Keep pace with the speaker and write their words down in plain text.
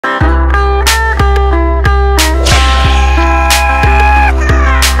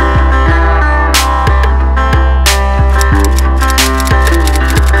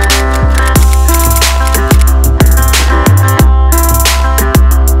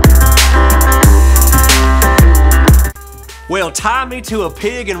Well, tie me to a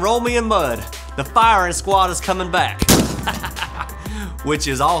pig and roll me in mud. The firing squad is coming back. Which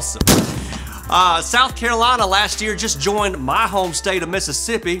is awesome. South Carolina last year just joined my home state of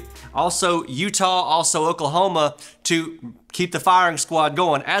Mississippi, also Utah, also Oklahoma, to keep the firing squad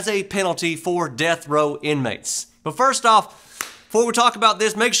going as a penalty for death row inmates. But first off, before we talk about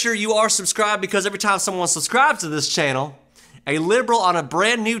this, make sure you are subscribed, because every time someone subscribes to this channel, a liberal on a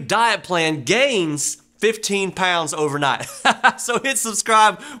brand new diet plan gains 15 pounds overnight. So hit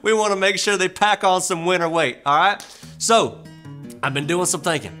subscribe. We want to make sure they pack on some winter weight, all right? So, I've been doing some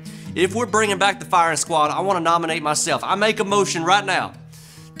thinking. If we're bringing back the firing squad, I want to nominate myself. I make a motion right now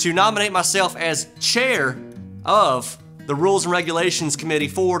to nominate myself as chair of the Rules and Regulations Committee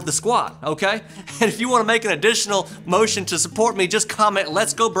for the squad, okay? And if you want to make an additional motion to support me, just comment,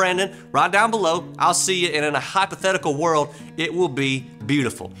 "Let's go Brandon," right down below. I'll see you, and in a hypothetical world, it will be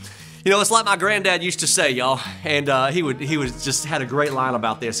beautiful. You know, it's like my granddad used to say, y'all, and he would just had a great line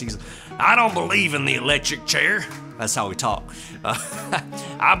about this. He's, "I don't believe in the electric chair." That's how we talk.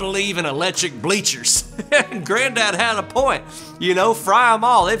 "I believe in electric bleachers." And Granddad had a point. You know, fry them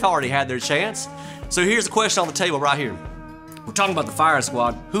all. They've already had their chance. So here's the question on the table right here. We're talking about the firing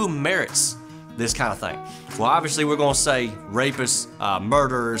squad. Who merits this kind of thing? Well, obviously we're gonna say rapists,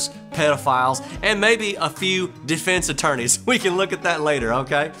 murderers, pedophiles, and maybe a few defense attorneys. We can look at that later,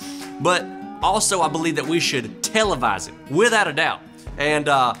 okay? But also I believe that we should televise it, without a doubt. And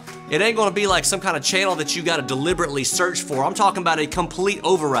it ain't gonna be like some kind of channel that you gotta deliberately search for. I'm talking about a complete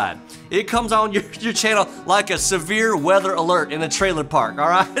override. It comes on your channel like a severe weather alert in a trailer park, all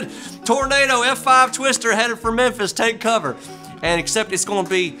right? Tornado, F5 twister headed for Memphis, take cover. And except it's gonna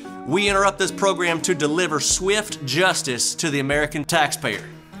be, we interrupt this program to deliver swift justice to the American taxpayer.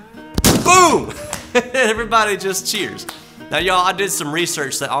 Boom! Everybody just cheers. Now y'all, I did some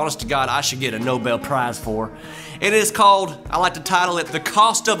research that, honest to God, I should get a Nobel Prize for. It is called, I like to title it, "The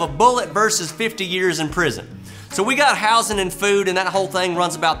Cost of a Bullet versus 50 Years in Prison." So we got housing and food, and that whole thing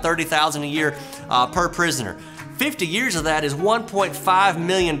runs about $30,000 a year per prisoner. 50 years of that is $1.5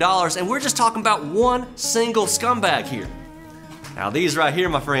 million, and we're just talking about one single scumbag here. Now these right here,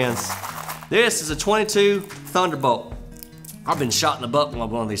 my friends, this is a .22 Thunderbolt. I've been shot in the butt with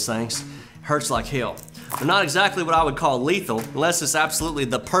one of these things. Hurts like hell. They're not exactly what I would call lethal, unless it's absolutely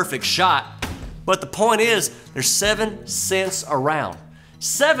the perfect shot. But the point is, there's 7 cents a round.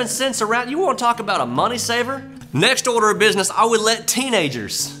 7 cents a round? You want to talk about a money saver? Next order of business, I would let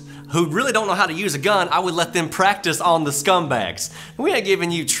teenagers who really don't know how to use a gun, I would let them practice on the scumbags. We ain't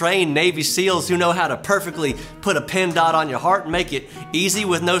giving you trained Navy SEALs who know how to perfectly put a pin dot on your heart and make it easy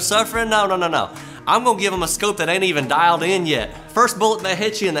with no suffering. No, no, no, no. I'm gonna give them a scope that ain't even dialed in yet. First bullet may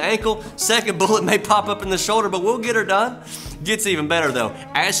hit you in the ankle, second bullet may pop up in the shoulder, but we'll get her done. Gets even better though.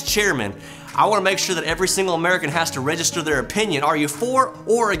 As chairman, I want to make sure that every single American has to register their opinion. Are you for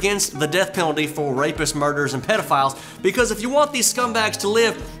or against the death penalty for rapists, murderers, and pedophiles? Because if you want these scumbags to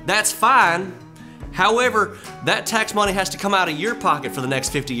live, that's fine. However, that tax money has to come out of your pocket for the next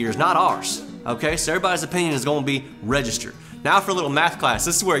 50 years, not ours. Okay, so everybody's opinion is going to be registered. Now for a little math class.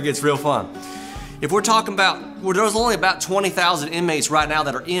 This is where it gets real fun. If we're talking about, well, there's only about 20,000 inmates right now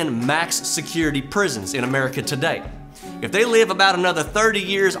that are in max security prisons in America today. If they live about another 30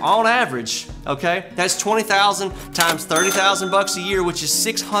 years on average, okay, that's 20,000 times 30,000 bucks a year, which is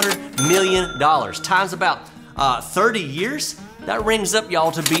 $600 million. Times about 30 years, that rings up,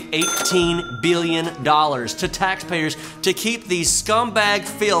 y'all, to be $18 billion to taxpayers to keep these scumbag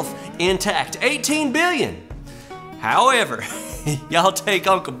filth intact. $18 billion. However, y'all take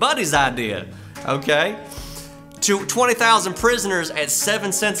Uncle Buddy's idea, okay, to 20,000 prisoners at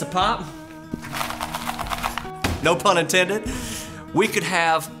 7 cents a pop. No pun intended. We could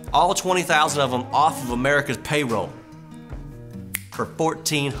have all 20,000 of them off of America's payroll for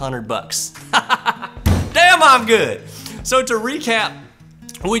 1,400 bucks. Damn, I'm good. So to recap,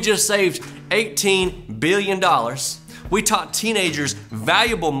 we just saved $18 billion. We taught teenagers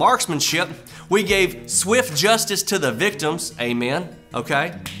valuable marksmanship. We gave swift justice to the victims, amen,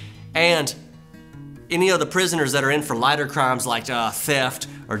 okay? And any of the prisoners that are in for lighter crimes like theft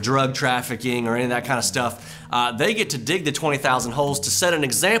or drug trafficking or any of that kind of stuff, they get to dig the 20,000 holes to set an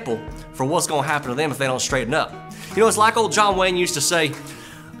example for what's gonna happen to them if they don't straighten up. You know, it's like old John Wayne used to say,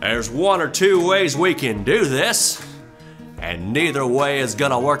 there's 1 or 2 ways we can do this, and neither way is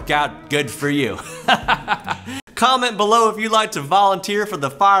gonna work out good for you. Comment below if you'd like to volunteer for the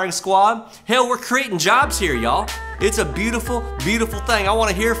firing squad. Hell, we're creating jobs here, y'all. It's a beautiful, beautiful thing. I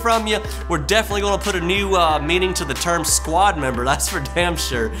want to hear from you. We're definitely going to put a new meaning to the term squad member. That's for damn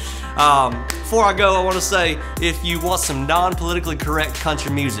sure. Before I go, I want to say, if you want some non-politically correct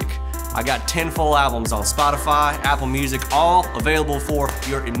country music, I got 10 full albums on Spotify, Apple Music, all available for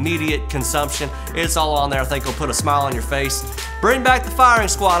your immediate consumption. It's all on there. I think it'll put a smile on your face. Bring back the firing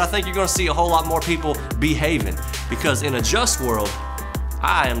squad. I think you're gonna see a whole lot more people behaving, because in a just world,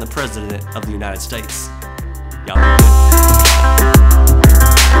 I am the President of the United States. Y'all.